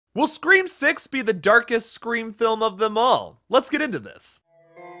Will Scream 6 be the darkest Scream film of them all? Let's get into this.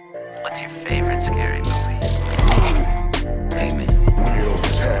 What's your favorite scary movie? Amen. We'll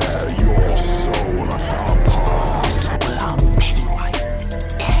tear your soul apart. Well, I'm Pennywise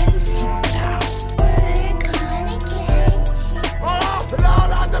the dancing now. Oh,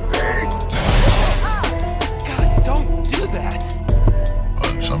 blood on the beast! God, don't do that.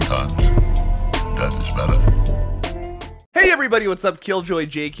 But sometimes, death is better. Hey everybody, what's up? KillJoy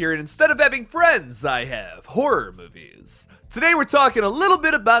Jake here, and instead of having friends, I have horror movies. Today we're talking a little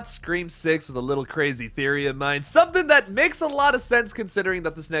bit about Scream 6 with a little crazy theory of mine, something that makes a lot of sense considering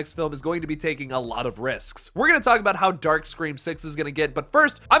that this next film is going to be taking a lot of risks. We're going to talk about how dark Scream 6 is going to get, but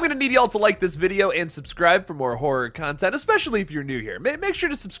first, I'm going to need y'all to like this video and subscribe for more horror content, especially if you're new here. Make sure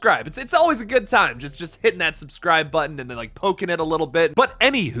to subscribe. It's always a good time, just hitting that subscribe button and then like poking it a little bit. But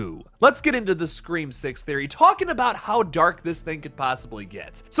anywho, let's get into the Scream 6 theory, talking about how dark this thing could possibly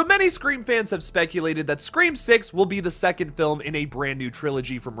get. So many Scream fans have speculated that Scream 6 will be the second film in a brand new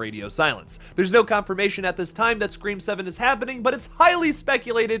trilogy from Radio Silence. There's no confirmation at this time that Scream 7 is happening, but it's highly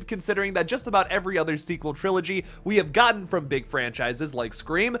speculated considering that just about every other sequel trilogy we have gotten from big franchises like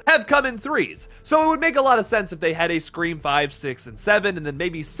Scream have come in threes. So it would make a lot of sense if they had a Scream 5, 6, and 7, and then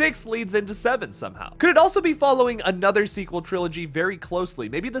maybe 6 leads into 7 somehow. Could it also be following another sequel trilogy very closely,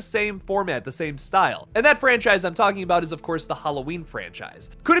 maybe the same format, the same style? And that franchise I'm talking about is of course the Halloween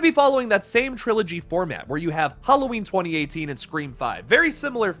franchise. Could it be following that same trilogy format where you have Halloween 2018 and Scream 5? Very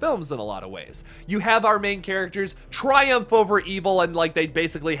similar films in a lot of ways. You have our main characters triumph over evil and like they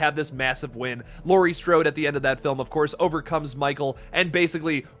basically have this massive win. Laurie Strode at the end of that film, of course, overcomes Michael, and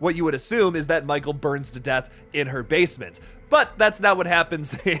basically what you would assume is that Michael burns to death in her basement. But that's not what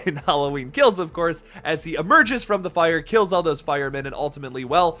happens in Halloween Kills, of course, as he emerges from the fire, kills all those firemen, and ultimately,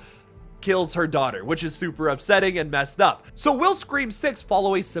 well, kills her daughter, which is super upsetting and messed up. So will Scream 6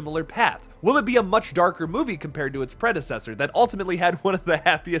 follow a similar path? Will it be a much darker movie compared to its predecessor that ultimately had one of the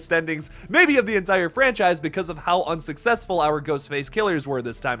happiest endings, maybe of the entire franchise, because of how unsuccessful our Ghostface killers were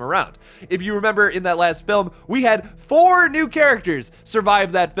this time around? If you remember in that last film, we had 4 new characters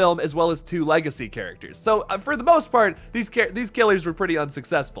survive that film, as well as 2 legacy characters. So for the most part, these killers were pretty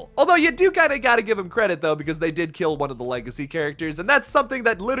unsuccessful. Although you do kind of gotta give them credit though, because they did kill one of the legacy characters, and that's something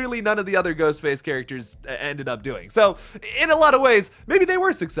that literally none of the other Ghostface characters ended up doing. So in a lot of ways, maybe they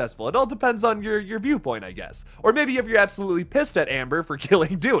were successful. It all depends on your viewpoint, I guess. Or maybe if you're absolutely pissed at Amber for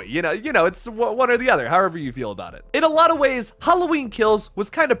killing Dewey, you know, it's one or the other, however you feel about it. In a lot of ways, Halloween Kills was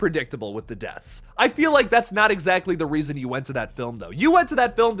kind of predictable with the deaths. I feel like that's not exactly the reason you went to that film though. You went to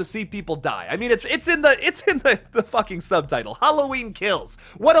that film to see people die. I mean, it's in the fucking subtitle, Halloween Kills.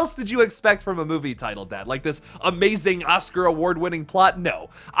 What else did you expect from a movie titled that? Like this amazing Oscar award-winning plot? No.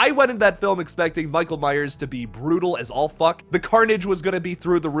 I went into that film expecting Michael Myers to be brutal as all fuck. The carnage was gonna be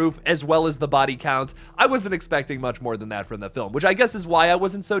through the roof, as well as the body count. I wasn't expecting much more than that from the film, which I guess is why I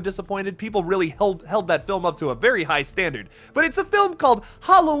wasn't so disappointed. People really held that film up to a very high standard. But it's a film called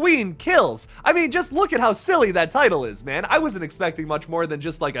Halloween Kills. I mean, just look at how silly that title is, man. I wasn't expecting much more than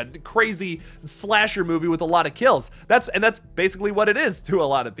just like a crazy slasher movie with a lot of kills. That's basically what it is to a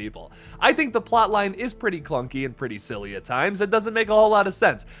lot of people. I think the plotline is pretty clunky and pretty silly at times. It doesn't make a whole lot of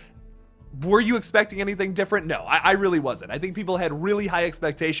sense. Were you expecting anything different? No, I really wasn't. I think people had really high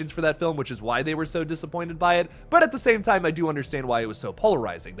expectations for that film, which is why they were so disappointed by it. But at the same time, I do understand why it was so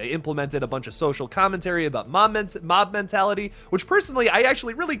polarizing. They implemented a bunch of social commentary about mob mentality, which personally I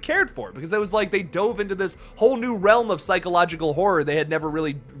actually really cared for, because it was like they dove into this whole new realm of psychological horror they had never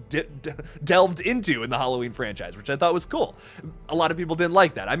really delved into in the Halloween franchise, which I thought was cool. A lot of people didn't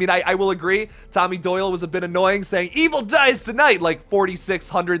like that. I mean, I will agree, Tommy Doyle was a bit annoying, saying evil dies tonight like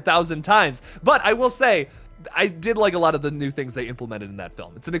 4,600,000 times. But I will say, I did like a lot of the new things they implemented in that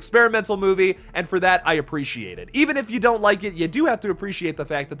film. It's an experimental movie, and for that, I appreciate it. Even if you don't like it, you do have to appreciate the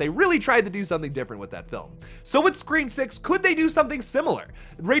fact that they really tried to do something different with that film. So with Scream 6, could they do something similar?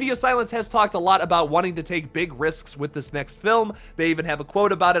 Radio Silence has talked a lot about wanting to take big risks with this next film. They even have a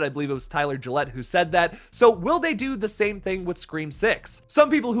quote about it. I believe it was Tyler Gillette who said that. So will they do the same thing with Scream 6? Some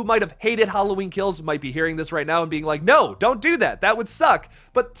people who might have hated Halloween Kills might be hearing this right now and being like, no, don't do that. That would suck.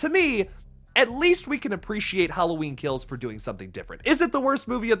 But to me, at least we can appreciate Halloween Kills for doing something different. Is it the worst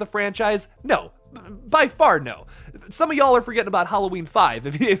movie of the franchise? No. By far, no. Some of y'all are forgetting about Halloween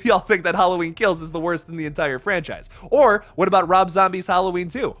 5 if y'all think that Halloween Kills is the worst in the entire franchise. Or what about Rob Zombie's Halloween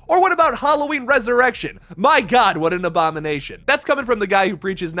 2? Or what about Halloween Resurrection? My God, what an abomination. That's coming from the guy who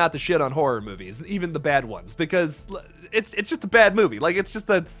preaches not to shit on horror movies, even the bad ones, because it's just a bad movie. Like, it's just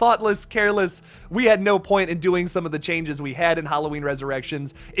a thoughtless, careless, we had no point in doing some of the changes we had in Halloween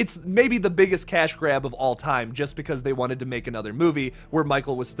Resurrections. It's maybe the biggest cash grab of all time, just because they wanted to make another movie where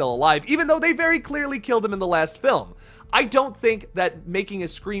Michael was still alive, even though they very clearly killed him in the last film. I don't think that making a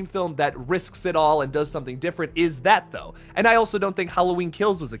Scream film that risks it all and does something different is that, though. And I also don't think Halloween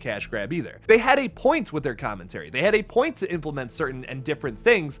Kills was a cash grab either. They had a point with their commentary. They had a point to implement certain and different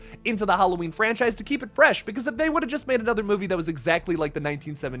things into the Halloween franchise to keep it fresh, because if they would have just made another movie that was exactly like the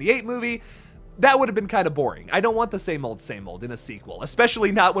 1978 movie, that would have been kind of boring. I don't want the same old in a sequel,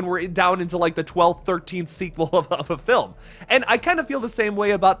 especially not when we're down into like the 12th, 13th sequel of a film. And I kind of feel the same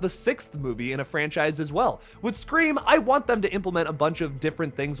way about the 6th movie in a franchise as well. With Scream, I want them to implement a bunch of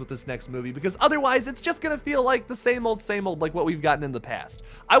different things with this next movie, because otherwise it's just gonna feel like the same old like what we've gotten in the past.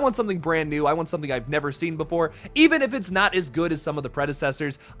 I want something brand new. I want something I've never seen before. Even if it's not as good as some of the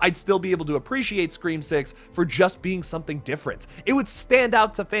predecessors, I'd still be able to appreciate Scream 6 for just being something different. It would stand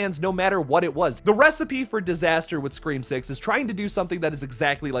out to fans no matter what it was. The recipe for disaster with Scream 6 is trying to do something that is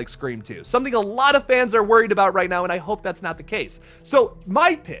exactly like Scream 2, something a lot of fans are worried about right now, and I hope that's not the case. So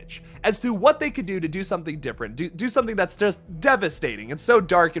my pitch as to what they could do to do something different, do something that's just devastating and so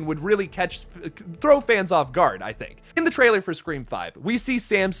dark and would really throw fans off guard, I think. In the trailer for Scream 5, we see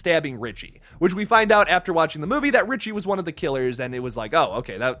Sam stabbing Richie, which we find out after watching the movie that Richie was one of the killers, and it was like, oh,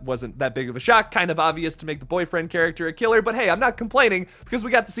 okay, that wasn't that big of a shock, kind of obvious to make the boyfriend character a killer, but hey, I'm not complaining, because we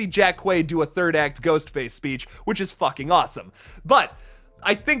got to see Jack Quaid do a third act Ghostface speech, which is fucking awesome. But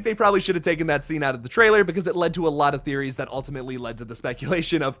I think they probably should have taken that scene out of the trailer, because it led to a lot of theories that ultimately led to the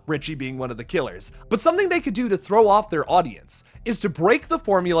speculation of Richie being one of the killers. But something they could do to throw off their audience is to break the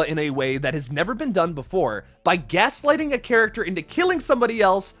formula in a way that has never been done before by gaslighting a character into killing somebody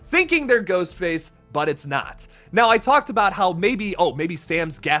else, thinking they're Ghostface, but it's not. Now, I talked about how maybe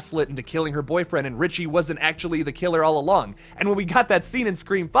Sam's gaslit into killing her boyfriend and Richie wasn't actually the killer all along. And when we got that scene in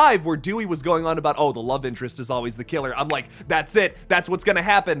Scream 5 where Dewey was going on about, oh, the love interest is always the killer, I'm like, that's it, that's what's gonna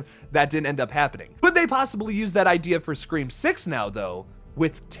happen. That didn't end up happening. Could they possibly use that idea for Scream 6 now, though,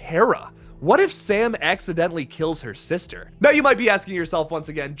 with Tara? What if Sam accidentally kills her sister? Now you might be asking yourself once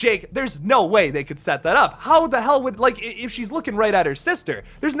again, Jake, there's no way they could set that up. How the hell would, like, if she's looking right at her sister,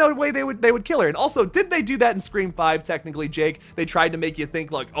 there's no way they would kill her. And also, did they do that in Scream 5 technically, Jake? They tried to make you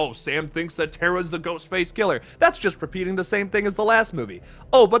think like, oh, Sam thinks that Tara's the Ghostface killer. That's just repeating the same thing as the last movie.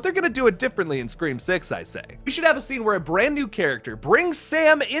 Oh, but they're gonna do it differently in Scream 6, I say. We should have a scene where a brand new character brings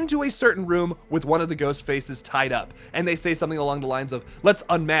Sam into a certain room with one of the ghost faces tied up. And they say something along the lines of, let's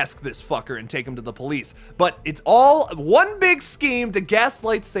unmask this fucker and take him to the police. But it's all one big scheme to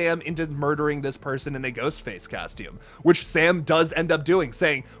gaslight Sam into murdering this person in a ghost face costume, which Sam does end up doing,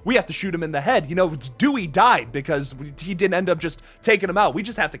 saying, we have to shoot him in the head. You know, Dewey died because he didn't end up just taking him out. We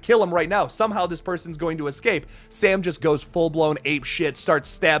just have to kill him right now. Somehow this person's going to escape. Sam just goes full-blown ape shit, starts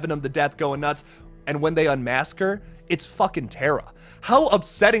stabbing him to death, going nuts. And when they unmask her, it's fucking Tara. How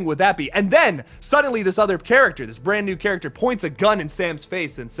upsetting would that be? And then suddenly this other character, this brand new character, points a gun in Sam's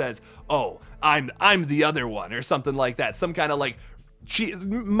face and says, oh, I'm the other one, or something like that. Some kind of like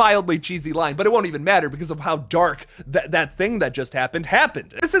mildly cheesy line, but it won't even matter because of how dark that thing that just happened.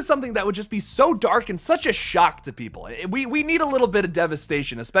 This is something that would just be so dark and such a shock to people. We need a little bit of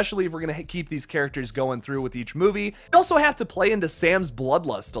devastation, especially if we're gonna keep these characters going through with each movie. We also have to play into Sam's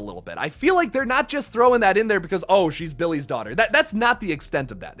bloodlust a little bit. I feel like they're not just throwing that in there because, oh, she's Billy's daughter. That's not the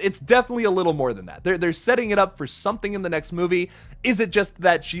extent of that. It's definitely a little more than that. They're setting it up for something in the next movie. Is it just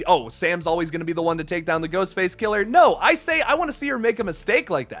that Sam's always gonna be the one to take down the Ghostface killer? No, I say I want to see her make a mistake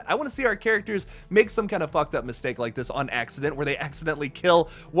like that. I want to see our characters make some kind of fucked up mistake like this on accident, where they accidentally kill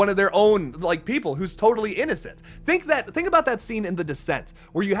one of their own like people who's totally innocent. Think about that scene in The Descent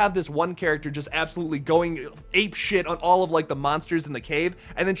where you have this one character just absolutely going ape shit on all of like the monsters in the cave,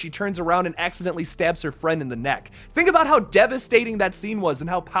 and then she turns around and accidentally stabs her friend in the neck. Think about how devastating that scene was and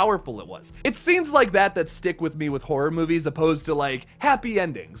how powerful it was. It's scenes like that stick with me with horror movies, opposed to like happy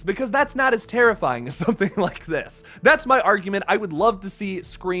endings, because that's not as terrifying as something like this. That's my argument. I would love to see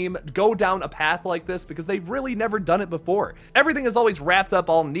Scream go down a path like this because they've really never done it before. Everything is always wrapped up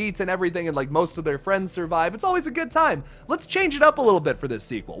all neat and everything, and like most of their friends survive. It's always a good time. Let's change it up a little bit for this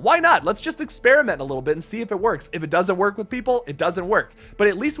sequel. Why not? Let's just experiment a little bit and see if it works. If it doesn't work with people, it doesn't work. But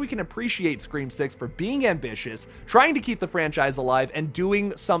at least we can appreciate Scream 6 for being ambitious, trying to keep the franchise alive, and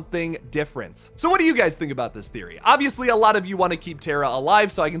doing something different. So what do you guys think about this theory? Obviously, a lot of you want to keep Tara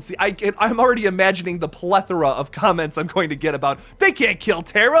alive, so I can see, I'm already imagining the plethora of comments I'm going to get about, they can't kill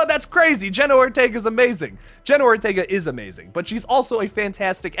Tara, that's crazy, Jenna Ortega is amazing. Jenna Ortega is amazing, but she's also a fantastic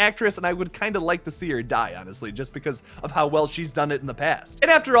fantastic actress, and I would kind of like to see her die, honestly, just because of how well she's done it in the past.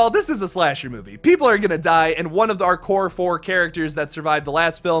 And after all, this is a slasher movie. People are gonna die, and one of our core 4 characters that survived the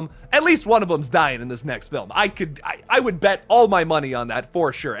last film, at least one of them's dying in this next film. I would bet all my money on that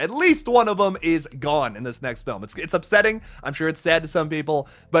for sure. At least one of them is gone in this next film. It's upsetting. I'm sure it's sad to some people,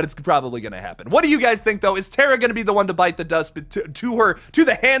 but it's probably gonna happen. What do you guys think, though? Is Tara gonna be the one to bite the dust to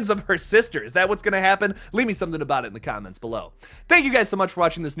the hands of her sister? Is that what's gonna happen? Leave me something about it in the comments below. Thank you guys so much for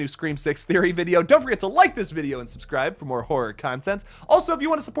watching this new Scream 6 theory video. Don't forget to like this video and subscribe for more horror content. Also, if you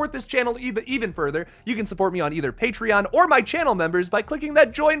want to support this channel even further, you can support me on either Patreon or my channel members by clicking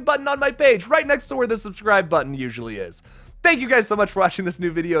that join button on my page right next to where the subscribe button usually is. Thank you guys so much for watching this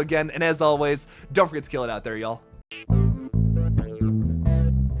new video again, and as always, don't forget to kill it out there, y'all.